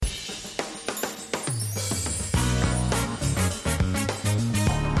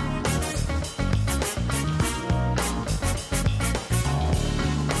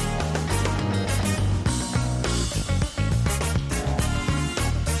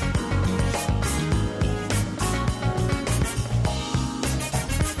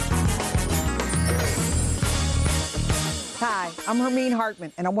I'm Hermine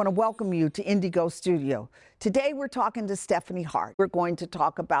Hartman, and I want to welcome you to Indigo Studio. Today, we're talking to Stephanie Hart. We're going to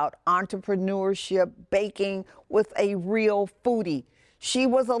talk about entrepreneurship, baking with a real foodie. She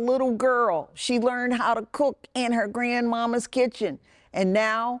was a little girl. She learned how to cook in her grandmama's kitchen. And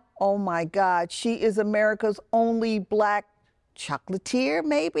now, oh my God, she is America's only Black chocolatier,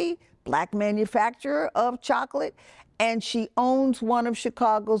 maybe? Black manufacturer of chocolate. And she owns one of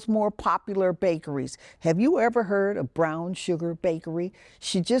Chicago's more popular bakeries. Have you ever heard of Brown Sugar Bakery?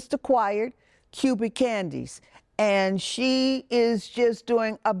 She just acquired Cubic Candies, and she is just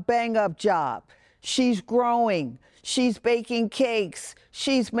doing a bang-up job. She's growing, she's baking cakes,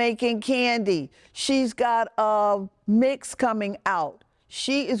 she's making candy, she's got a mix coming out.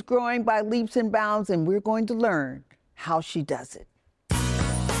 She is growing by leaps and bounds, and we're going to learn how she does it.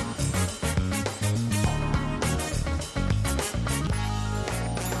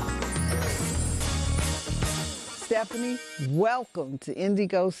 Stephanie, welcome to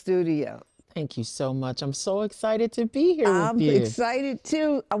Indigo Studio. Thank you so much. I'm so excited to be here I'm with you. excited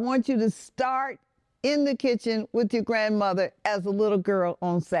too. I want you to start in the kitchen with your grandmother as a little girl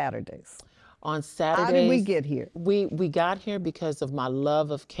on Saturdays. On Saturdays. How did we get here? We got here because of my love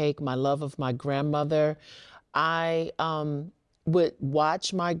of cake, my love of my grandmother. I would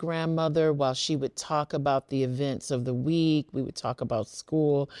watch my grandmother while she would talk about the events of the week. We would talk about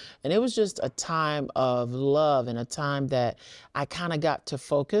school. And it was just a time of love and a time that I kind of got to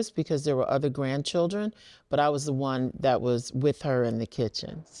focus because there were other grandchildren, but I was the one that was with her in the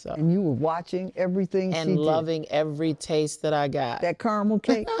kitchen. So. And you were watching everything and she did. loving every taste that I got. That caramel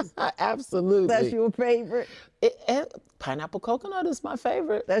cake? Absolutely. That's your favorite? Pineapple coconut is my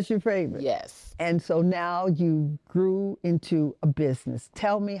favorite. That's your favorite? Yes. And so now you grew into a business.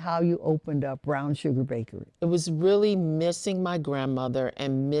 Tell me how you opened up Brown Sugar Bakery. It was really missing my grandmother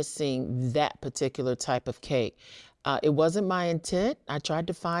and missing that particular type of cake. It wasn't my intent. I tried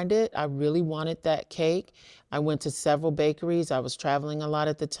to find it. I really wanted that cake. I went to several bakeries. I was traveling a lot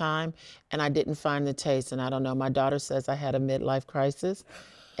at the time, and I didn't find the taste. And I don't know, my daughter says I had a midlife crisis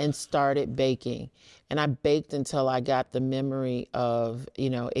and started baking. And I baked until I got the memory of,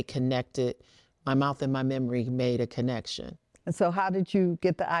 it connected. My mouth and my memory made a connection. And so how did you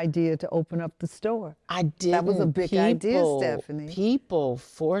get the idea to open up the store? I didn't. That was a big idea, Stephanie. People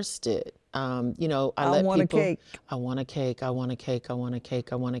forced it. I want a cake. I want a cake. I want a cake. I want a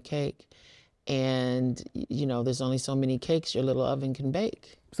cake. I want a cake. And, there's only so many cakes your little oven can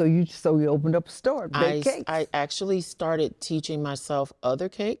bake. So you opened up a store, bake cakes. I actually started teaching myself other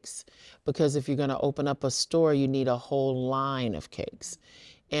cakes because if you're going to open up a store, you need a whole line of cakes.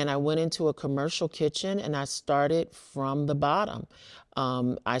 And I went into a commercial kitchen and I started from the bottom.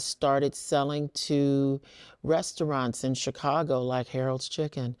 I started selling to restaurants in Chicago like Harold's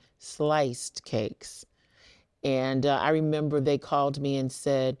Chicken, sliced cakes. And I remember they called me and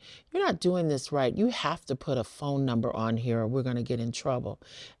said, "You're not doing this right. You have to put a phone number on here or we're going to get in trouble."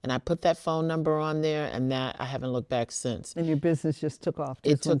 And I put that phone number on there, and that I haven't looked back since. And your business just took off.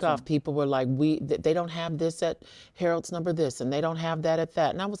 It took off. People were like, they don't have this at Harold's number this, and they don't have that at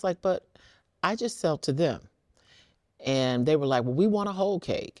that. And I was like, but I just sell to them. And they were like, well, we want a whole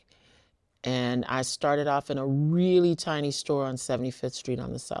cake. And I started off in a really tiny store on 75th Street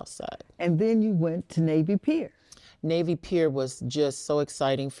on the south side. And then you went to Navy Pier. Navy Pier was just so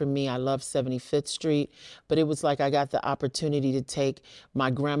exciting for me. I love 75th Street, but it was like I got the opportunity to take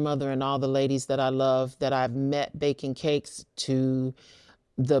my grandmother and all the ladies that I love that I've met baking cakes to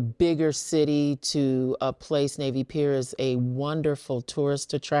the bigger city, to a place. Navy Pier is a wonderful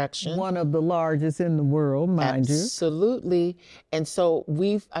tourist attraction. One of the largest in the world, mind you. Absolutely. And so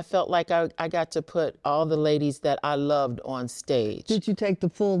I felt like I got to put all the ladies that I loved on stage. Did you take the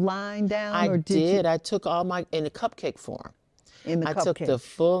full line down? I did. I took all in a cupcake form. I took the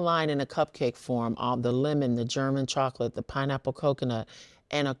full line in a cupcake form, all the lemon, the German chocolate, the pineapple coconut,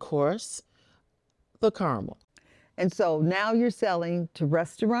 and of course, the caramel. And so now you're selling to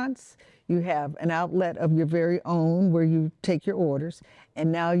restaurants. You have an outlet of your very own where you take your orders.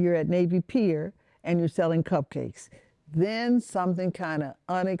 And now you're at Navy Pier and you're selling cupcakes. Then something kind of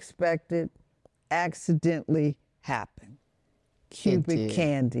unexpected accidentally happened. Cubic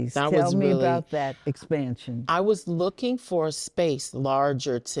Candies. Tell me about that expansion. I was looking for a space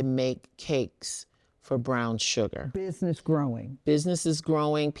larger to make cakes for brown sugar. Business growing. Business is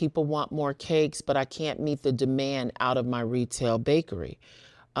growing. People want more cakes, but I can't meet the demand out of my retail bakery.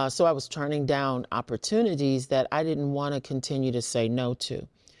 So I was turning down opportunities that I didn't want to continue to say no to.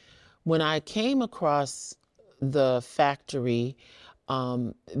 When I came across the factory,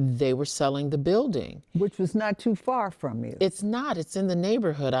 they were selling the building. Which was not too far from you. It's not. It's in the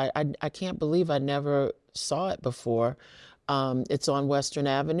neighborhood. I can't believe I never saw it before. It's on Western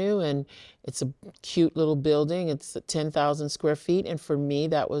Avenue, and it's a cute little building. It's 10,000 square feet, and for me,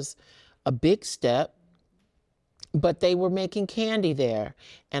 that was a big step. But they were making candy there,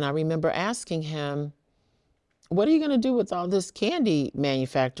 and I remember asking him, what are you going to do with all this candy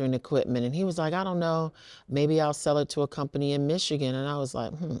manufacturing equipment? And he was like, I don't know, maybe I'll sell it to a company in Michigan. And I was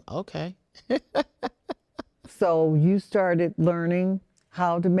like, okay. So you started learning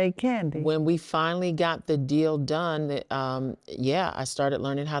how to make candy. When we finally got the deal done, I started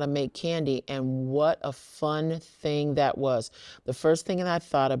learning how to make candy, and what a fun thing that was. The first thing that I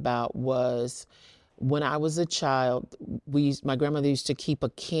thought about was when I was a child, my grandmother used to keep a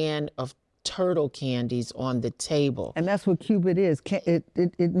can of turtle candies on the table. And that's what Cupid is.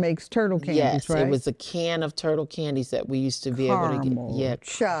 It makes turtle candies, yes, right? It was a can of turtle candies that we used to be able to get. Yeah,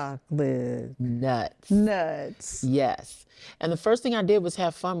 chocolate. Nuts. Yes. And the first thing I did was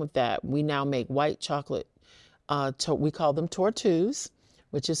have fun with that. We now make white chocolate. We call them tortues,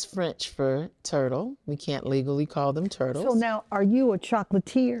 which is French for turtle. We can't legally call them turtles. So now, are you a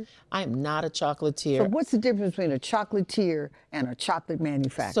chocolatier? I am not a chocolatier. So what's the difference between a chocolatier and a chocolate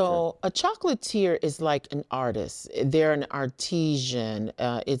manufacturer? So a chocolatier is like an artist. They're an artisan.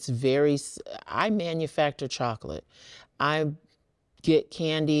 I manufacture chocolate. I get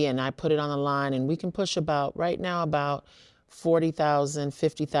candy and I put it on the line, and we can push about 40,000,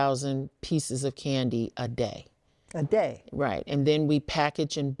 50,000 pieces of candy a day. A day. Right. And then we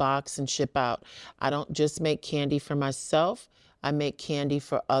package and box and ship out. I don't just make candy for myself. I make candy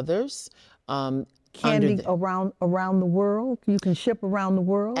for others. Candy around the world? You can ship around the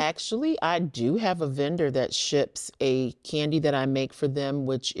world? Actually, I do have a vendor that ships a candy that I make for them,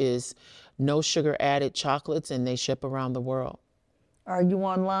 which is no sugar added chocolates, and they ship around the world. Are you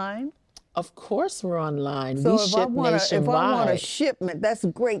online? Of course we're online. So we ship nationwide. If I want a shipment, that's a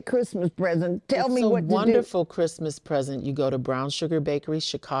great Christmas present. Tell me what to do. It's a wonderful Christmas present. You go to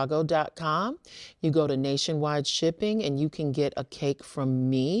brownsugarbakerychicago.com. You go to nationwide shipping, and you can get a cake from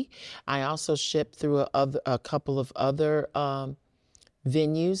me. I also ship through a couple of other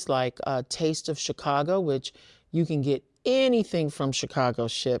venues like Taste of Chicago, which you can get anything from Chicago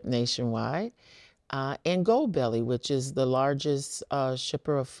shipped nationwide, and Goldbelly, which is the largest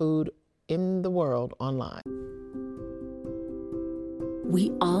shipper of food in the world online.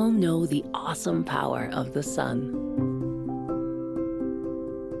 We all know the awesome power of the sun.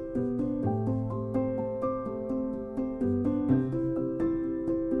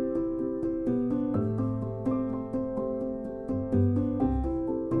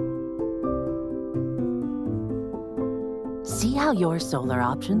 See how your solar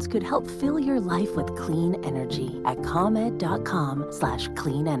options could help fill your life with clean energy at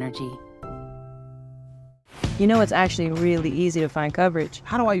ComEd.com/clean energy. You know, it's actually really easy to find coverage.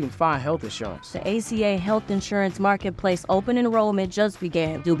 How do I even find health insurance? The ACA Health Insurance Marketplace open enrollment just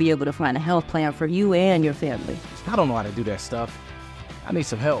began. You'll be able to find a health plan for you and your family. I don't know how to do that stuff. I need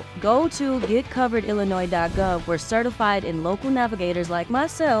some help. Go to getcoveredillinois.gov, where certified and local navigators like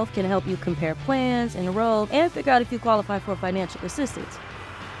myself can help you compare plans, enroll, and figure out if you qualify for financial assistance.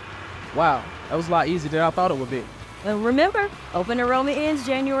 Wow, that was a lot easier than I thought it would be. And remember, open enrollment ends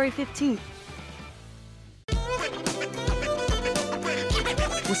January 15th.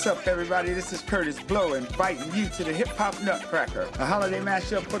 What's up, everybody? This is Curtis Blow, inviting you to the Hip Hop Nutcracker, a holiday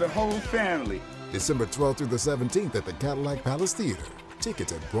mashup for the whole family. December 12th through the 17th at the Cadillac Palace Theater.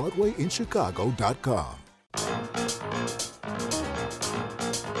 Tickets at BroadwayInChicago.com.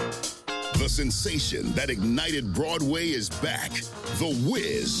 The sensation that ignited Broadway is back. The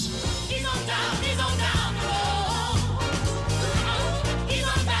Wiz. He's on down the road. He's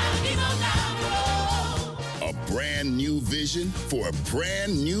on down the road. A brand new vision for a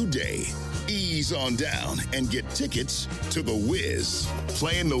brand new day. Ease on down and get tickets to The Wiz.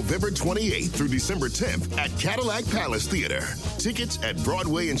 Playing November 28th through December 10th at Cadillac Palace Theater. Tickets at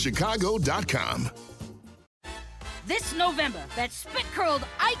BroadwayInChicago.com. This November, that spit-curled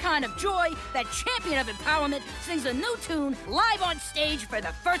icon of joy, that champion of empowerment, sings a new tune live on stage for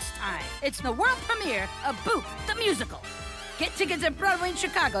the first time. It's the world premiere of Boop, the musical. Get tickets at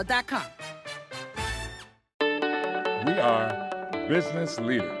BroadwayInChicago.com. We are business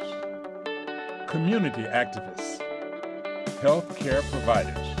leaders, community activists, healthcare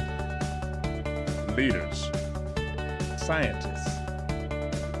providers, leaders, scientists,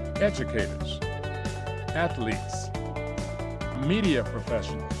 educators, athletes, media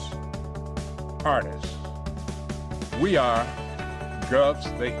professionals, artists. We are Govs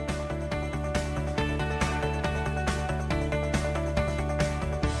Think.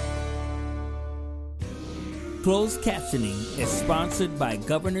 Closed captioning is sponsored by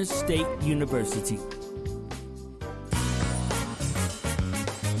Governors State University.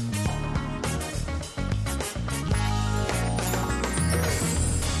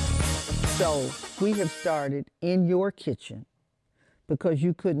 So we have started in your kitchen because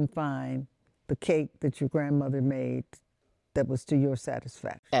you couldn't find the cake that your grandmother made that was to your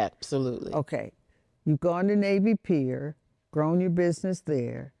satisfaction. Absolutely. Okay. You've gone to Navy Pier, grown your business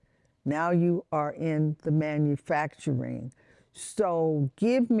there. Now you are in the manufacturing. So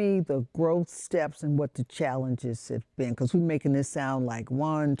give me the growth steps and what the challenges have been, because we're making this sound like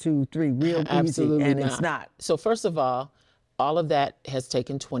 1, 2, 3, real Absolutely easy, and not. it's not. So first of all of that has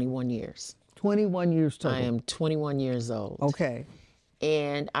taken 21 years. 21 years total. I am 21 years old. Okay.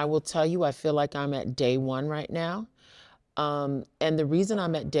 And I will tell you, I feel like I'm at day one right now. And the reason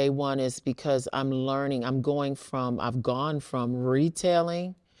I'm at day one is because I'm learning. I've gone from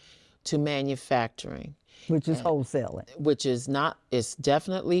retailing to manufacturing. Which is wholesaling. Which is not, it's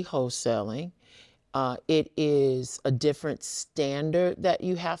definitely wholesaling. It is a different standard that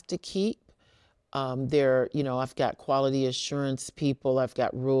you have to keep. I've got quality assurance people, I've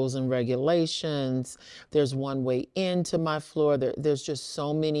got rules and regulations. There's one way into my floor. There's just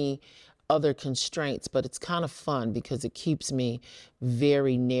so many other constraints, but it's kind of fun because it keeps me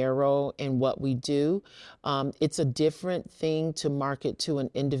very narrow in what we do. It's a different thing to market to an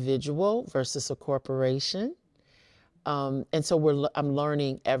individual versus a corporation. And so I'm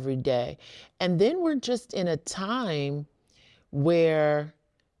learning every day. And then we're just in a time where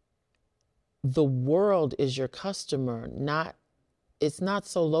the world is your customer, it's not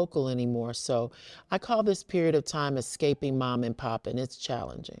so local anymore. So I call this period of time escaping mom and pop, and it's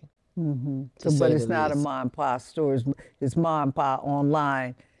challenging. Mm-hmm. But it's not a mom and pop store, it's mom and pop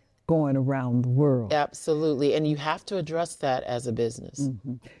online going around the world. Absolutely, and you have to address that as a business.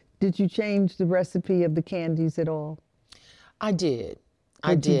 Mm-hmm. Did you change the recipe of the candies at all? I did.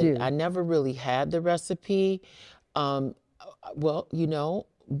 I did. I never really had the recipe.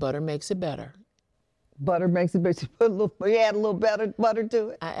 Butter makes it better. Butter makes it better. You add a little butter to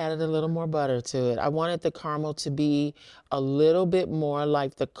it? I added a little more butter to it. I wanted the caramel to be a little bit more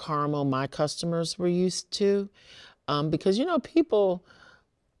like the caramel my customers were used to. Because, people,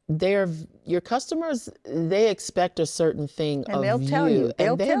 your customers, they expect a certain thing and of they'll you. Tell you.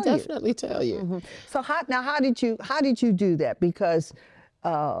 They'll definitely tell you. Mm-hmm. So how did you do that? Because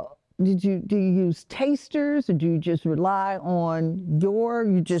do you use tasters, or do you just rely on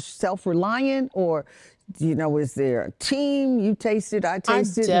you just self-reliant, or is there a team? You tasted, I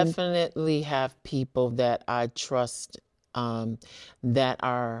tasted. I definitely have people that I trust that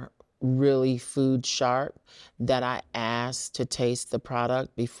are really food sharp, that I asked to taste the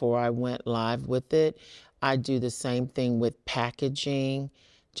product before I went live with it. I do the same thing with packaging,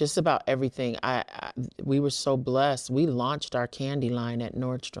 just about everything. We were so blessed. We launched our candy line at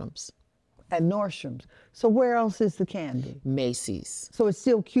Nordstrom's. At Nordstrom's. So where else is the candy? Macy's. So it's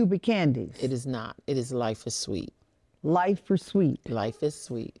still Cubic Candies? It is not. It is Life is Sweet. Life is Sweet. Life is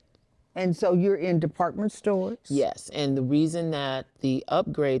Sweet. And so you're in department stores? Yes, and the reason that the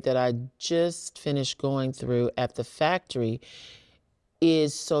upgrade that I just finished going through at the factory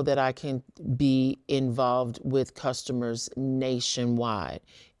is so that I can be involved with customers nationwide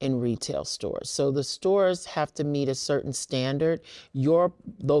in retail stores. So the stores have to meet a certain standard. Your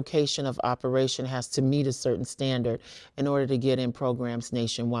location of operation has to meet a certain standard in order to get in programs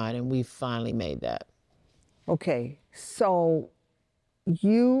nationwide, and we finally made that. Okay, so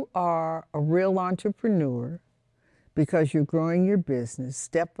you are a real entrepreneur because you're growing your business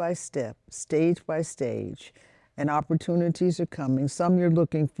step by step, stage by stage, and opportunities are coming. Some you're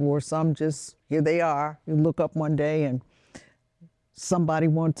looking for, some just, here they are. You look up one day and somebody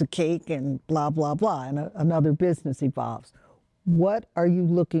wants a cake and blah, blah, blah, and another business evolves. What are you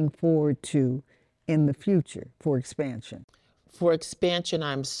looking forward to in the future for expansion? For expansion,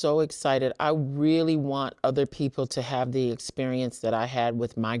 I'm so excited. I really want other people to have the experience that I had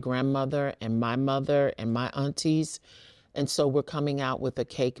with my grandmother and my mother and my aunties. And so we're coming out with a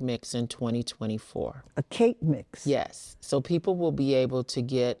cake mix in 2024. A cake mix? Yes. So people will be able to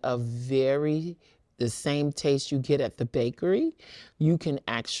get the same taste you get at the bakery. You can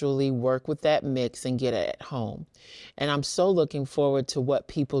actually work with that mix and get it at home. And I'm so looking forward to what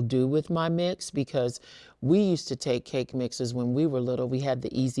people do with my mix, because we used to take cake mixes when we were little. We had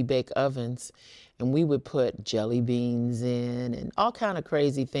the easy bake ovens, and we would put jelly beans in and all kind of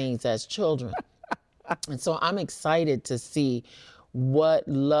crazy things as children. And so I'm excited to see what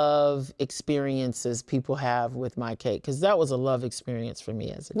love experiences people have with my cake, because that was a love experience for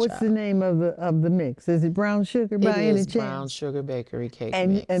me as a child. What's the name of the mix? Is it brown sugar by any chance? It is brown sugar bakery cake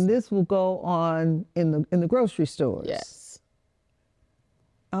mix. And this will go on in the grocery stores? Yes.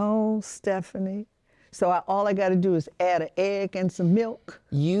 Oh, Stephanie. So all I got to do is add an egg and some milk?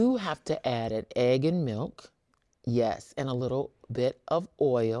 You have to add an egg and milk, yes, and a little bit of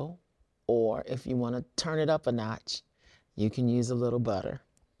oil or if you want to turn it up a notch, you can use a little butter.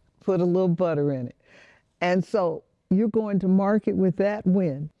 Put a little butter in it. And so you're going to market with that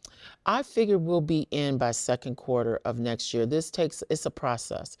when? I figure we'll be in by second quarter of next year. It's a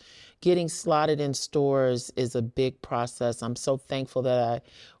process. Getting slotted in stores is a big process. I'm so thankful that I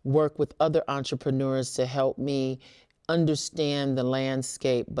work with other entrepreneurs to help me understand the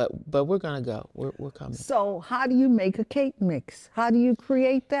landscape, but we're gonna go. We're coming. So how do you make a cake mix? How do you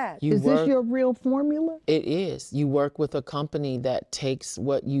create that? Is this your real formula? It is. You work with a company that takes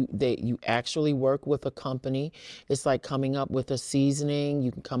you actually work with a company. It's like coming up with a seasoning.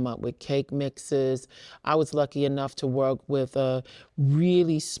 You can come up with cake mixes. I was lucky enough to work with a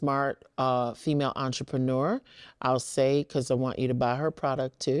really smart female entrepreneur, I'll say, because I want you to buy her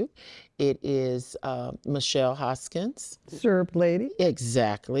product too. It is Michelle Hoskins. Syrup lady.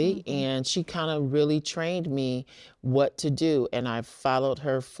 Exactly. And she kind of really trained me what to do. And I followed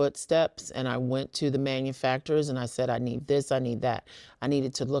her footsteps and I went to the manufacturers and I said, I need this, I need that. I need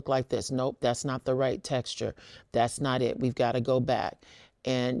it to look like this. Nope, that's not the right texture. That's not it. We've got to go back.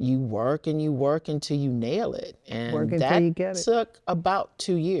 And you work until you nail it. And work until you get it. Took about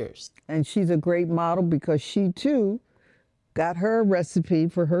 2 years. And she's a great model because she too got her recipe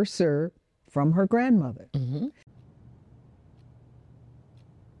for her syrup from her grandmother. Mm-hmm.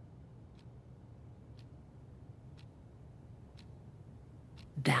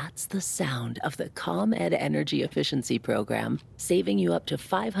 That's the sound of the ComEd Energy Efficiency Program, saving you up to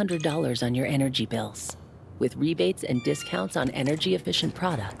 $500 on your energy bills. With rebates and discounts on energy-efficient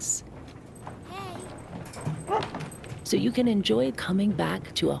products. So you can enjoy coming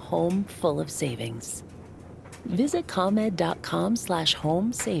back to a home full of savings. Visit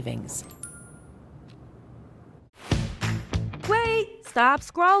ComEd.com/home savings. Wait, stop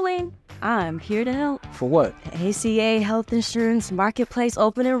scrolling. I'm here to help. For what? The ACA Health Insurance Marketplace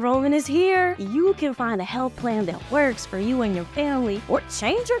Open Enrollment is here. You can find a health plan that works for you and your family, or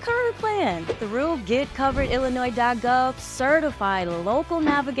change your current plan through getcoveredillinois.gov. Certified local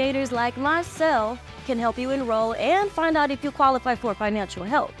navigators like myself can help you enroll and find out if you qualify for financial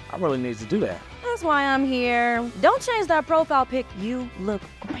help. I really need to do that. That's why I'm here. Don't change that profile pic. You look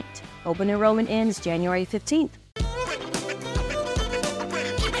great. Open enrollment ends January 15th.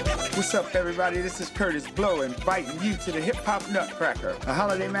 What's up, everybody? This is Curtis Blow inviting you to the Hip Hop Nutcracker, a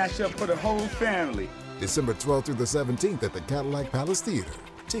holiday mashup for the whole family. December 12th through the 17th at the Cadillac Palace Theater.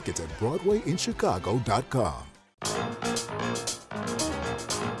 Tickets at BroadwayInChicago.com.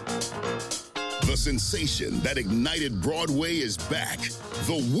 The sensation that ignited Broadway is back.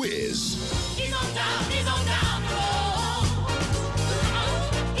 The Wiz. He's on down the road.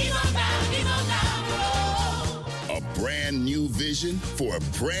 He's on down the road. A brand new vision for a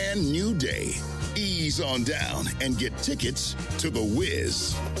brand new day. Ease on down and get tickets to The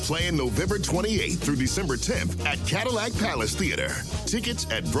Wiz. Playing November 28th through December 10th at Cadillac Palace Theater. Tickets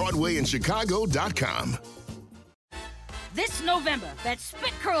at BroadwayInChicago.com. This November, that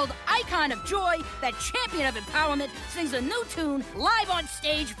spit-curled icon of joy, that champion of empowerment, sings a new tune live on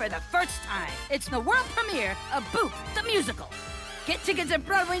stage for the first time. It's the world premiere of Boop the Musical. Get tickets at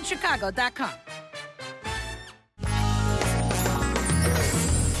BroadwayInChicago.com.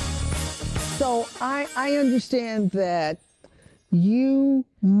 So I understand that you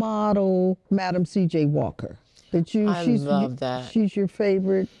model Madam C.J. Walker. I love that. She's your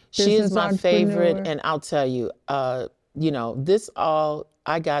favorite. She is my favorite, entrepreneur. and I'll tell you, I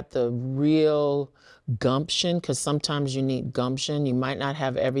got the real gumption, because sometimes you need gumption. You might not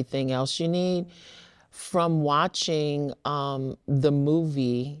have everything else you need. From watching the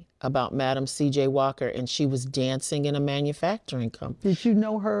movie about Madam C.J. Walker, and she was dancing in a manufacturing company. Did you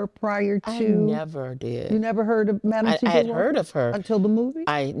know her prior to? I never did. You never heard of Madam C.J. I had Walker? heard of her. Until the movie?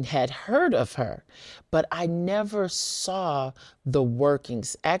 I had heard of her, but I never saw the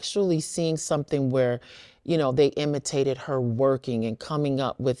workings. Actually seeing something where, they imitated her working and coming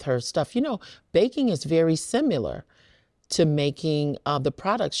up with her stuff. Baking is very similar to making the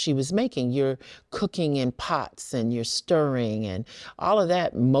products she was making. You're cooking in pots and you're stirring, and all of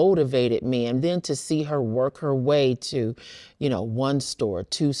that motivated me. And then to see her work her way to, 1 store,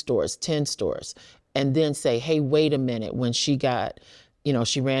 2 stores, 10 stores, and then say, hey, wait a minute, when she got,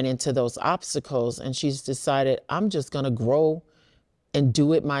 she ran into those obstacles and she's decided, I'm just gonna grow and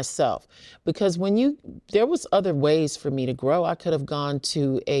do it myself. Because there was other ways for me to grow. I could have gone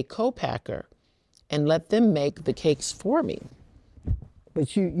to a co-packer and let them make the cakes for me.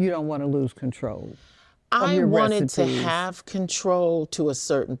 But you don't want to lose control. I your wanted to recipes? have control to a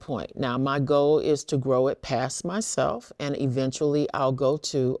certain point. Now, my goal is to grow it past myself, and eventually I'll go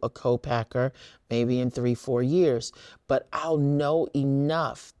to a co-packer, maybe in 3-4 years. But I'll know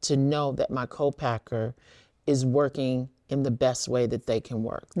enough to know that my co-packer is working in the best way that they can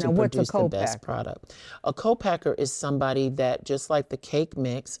work to Now, what's a produce the best co-packer? product. A co-packer is somebody that, just like the cake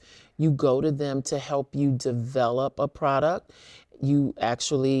mix, you go to them to help you develop a product. You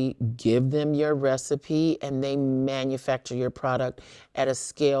actually give them your recipe and they manufacture your product at a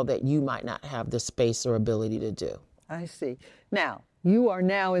scale that you might not have the space or ability to do. I see. Now, you are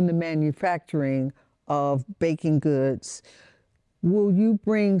now in the manufacturing of baking goods. Will you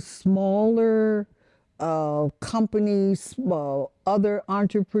bring smaller companies, other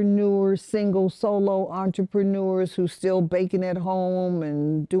entrepreneurs, single, solo entrepreneurs who still baking at home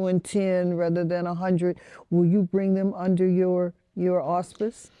and doing 10 rather than 100? Will you bring them under your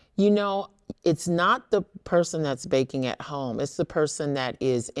auspice? You know, it's not the person that's baking at home. It's the person that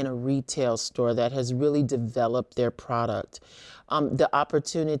is in a retail store that has really developed their product. The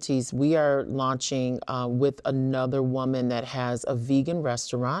opportunities, we are launching with another woman that has a vegan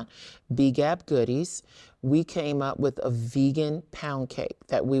restaurant, B-Gab Goodies. We came up with a vegan pound cake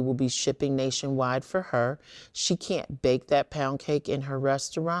that we will be shipping nationwide for her. She can't bake that pound cake in her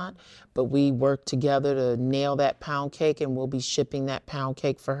restaurant, but we worked together to nail that pound cake, and we'll be shipping that pound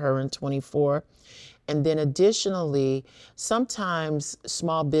cake for her in 24. And then additionally, sometimes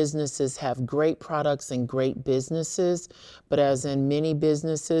small businesses have great products and great businesses, but as in many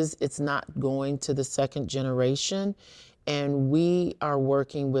businesses, it's not going to the second generation. And we are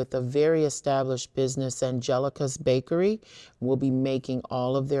working with a very established business, Angelica's Bakery. We'll be making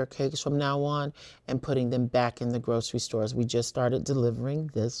all of their cakes from now on and putting them back in the grocery stores. We just started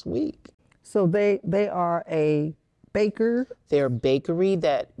delivering this week. So they are a baker? They're a bakery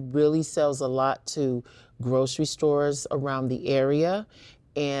that really sells a lot to grocery stores around the area.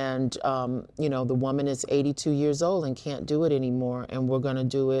 And, you know, the woman is 82 years old and can't do it anymore. And we're going to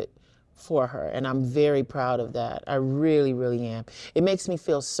do it for her. And I'm very proud of that. I really, really am. It makes me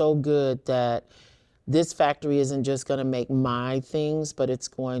feel so good that this factory isn't just going to make my things, but it's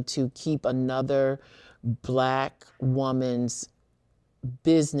going to keep another Black woman's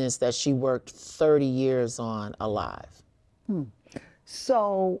business that she worked 30 years on alive.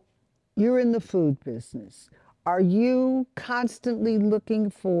 So you're in the food business. Are you constantly looking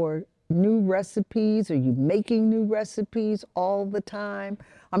for new recipes? Are you making new recipes all the time?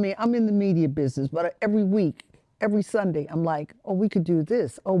 I mean, I'm in the media business, but every week, every Sunday, I'm like, oh, we could do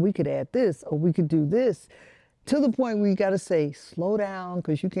this. Oh, we could add this. Oh, we could do this. To the point where you got to say, slow down,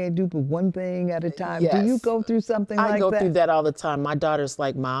 because you can't do but one thing at a time. Yes. Do you go through something like that? I go through that all the time. My daughter's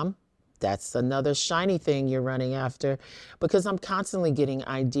like, Mom, that's another shiny thing you're running after, because I'm constantly getting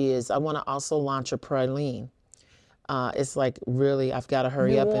ideas. I want to also launch a praline. It's like, really, I've got to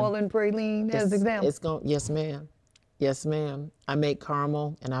hurry up. New Orleans praline, as an example. Yes, ma'am. Yes, ma'am. I make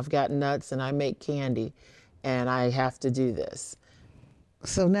caramel, and I've got nuts, and I make candy, and I have to do this.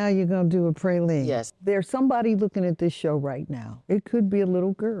 So now you're going to do a praline. Yes. There's somebody looking at this show right now. It could be a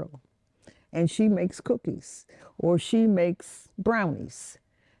little girl, and she makes cookies, or she makes brownies,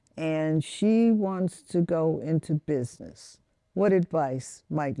 and she wants to go into business. What advice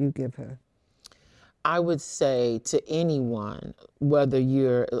might you give her? I would say to anyone, whether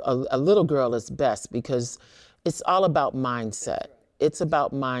you're a little girl is best, because it's all about mindset. It's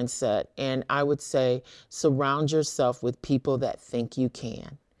about mindset. And I would say surround yourself with people that think you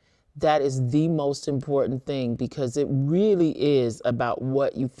can. That is the most important thing, because it really is about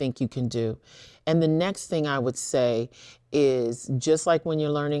what you think you can do. And the next thing I would say is, just like when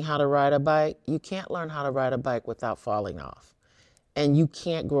you're learning how to ride a bike, you can't learn how to ride a bike without falling off. And you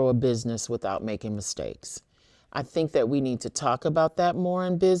can't grow a business without making mistakes. I think that we need to talk about that more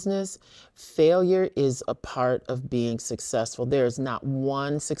in business. Failure is a part of being successful. There is not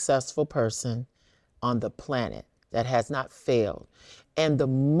one successful person on the planet that has not failed. And the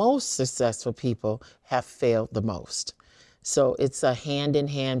most successful people have failed the most. So it's a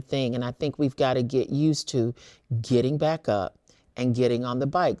hand-in-hand thing. And I think we've got to get used to getting back up and getting on the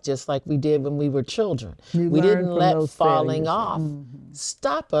bike, just like we did when we were children. We didn't let falling off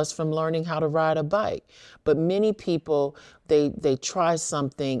stop us from learning how to ride a bike. But many people, they try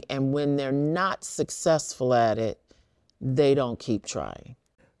something, and when they're not successful at it, they don't keep trying.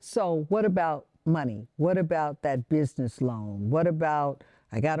 So what about money? What about that business loan? What about,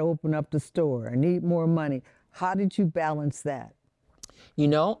 I got to open up the store, I need more money? How did you balance that? You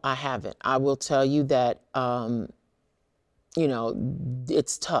know, I haven't. I will tell you that, you know,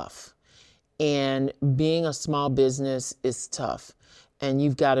 it's tough. And being a small business is tough. And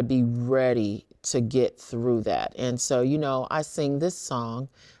you've got to be ready to get through that. And so, you know, I sing this song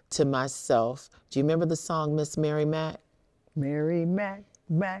to myself. Do you remember the song Miss Mary Mac? Mary Mac,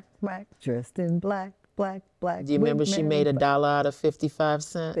 Mac, Mac, dressed in black, black, black. Do you remember she made $1 out of 55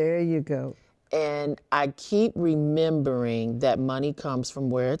 cents? There you go. And I keep remembering that money comes from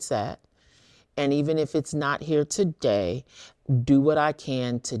where it's at. And even if it's not here today, do what I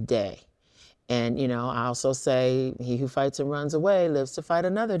can today. And, you know, I also say, he who fights and runs away lives to fight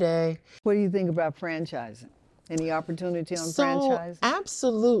another day. What do you think about franchising? Any opportunity on franchising?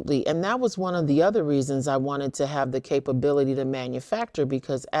 Absolutely. And that was one of the other reasons I wanted to have the capability to manufacture,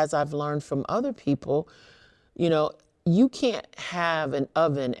 because as I've learned from other people, you know, you can't have an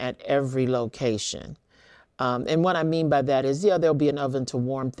oven at every location. And what I mean by that is, yeah, there'll be an oven to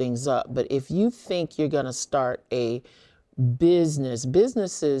warm things up. But if you think you're going to start a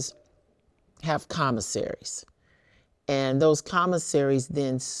businesses have commissaries. And those commissaries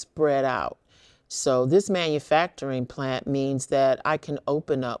then spread out. So this manufacturing plant means that I can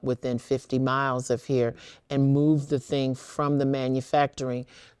open up within 50 miles of here and move the thing from the manufacturing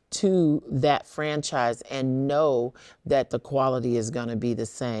to that franchise and know that the quality is going to be the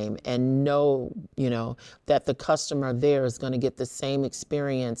same, and know, you know, that the customer there is going to get the same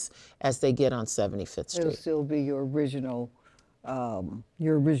experience as they get on 75th Street. It'll still be your original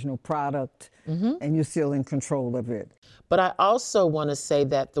product, and you're still in control of it. But I also want to say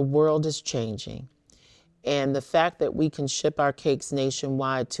that the world is changing, and the fact that we can ship our cakes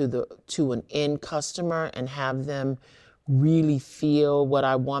nationwide to an end customer and have them really feel what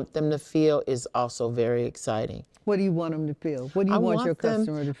I want them to feel is also very exciting. What do you want them to feel? What do you want your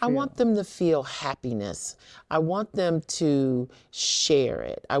customer to feel? I want them to feel happiness. I want them to share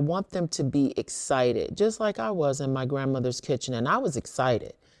it. I want them to be excited, just like I was in my grandmother's kitchen, and I was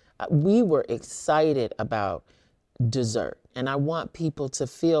excited. We were excited about dessert, and I want people to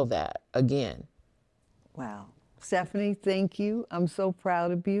feel that again. Wow. Stephanie, thank you. I'm so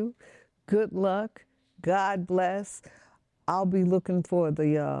proud of you. Good luck. God bless. I'll be looking for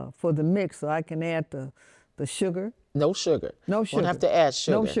the mix so I can add the sugar. No sugar. No sugar. Won't have to add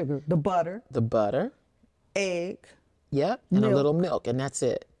sugar. No sugar. The butter. The butter. Egg. Yep. And a little milk, and that's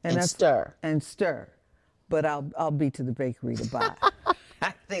it. And stir. And stir. But I'll be to the bakery to buy.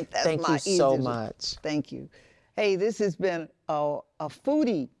 I think that's Thank my you so easiest. much. Thank you. Hey, this has been a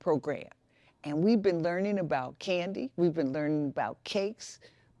foodie program, and we've been learning about candy. We've been learning about cakes,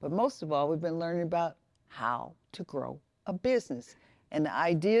 but most of all, we've been learning about how to grow a business. And the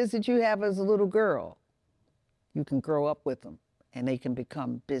ideas that you have as a little girl, you can grow up with them and they can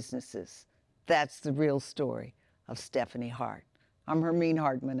become businesses. That's the real story of Stephanie Hart. I'm Hermine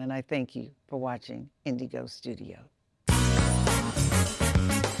Hartman, and I thank you for watching Indigo Studio.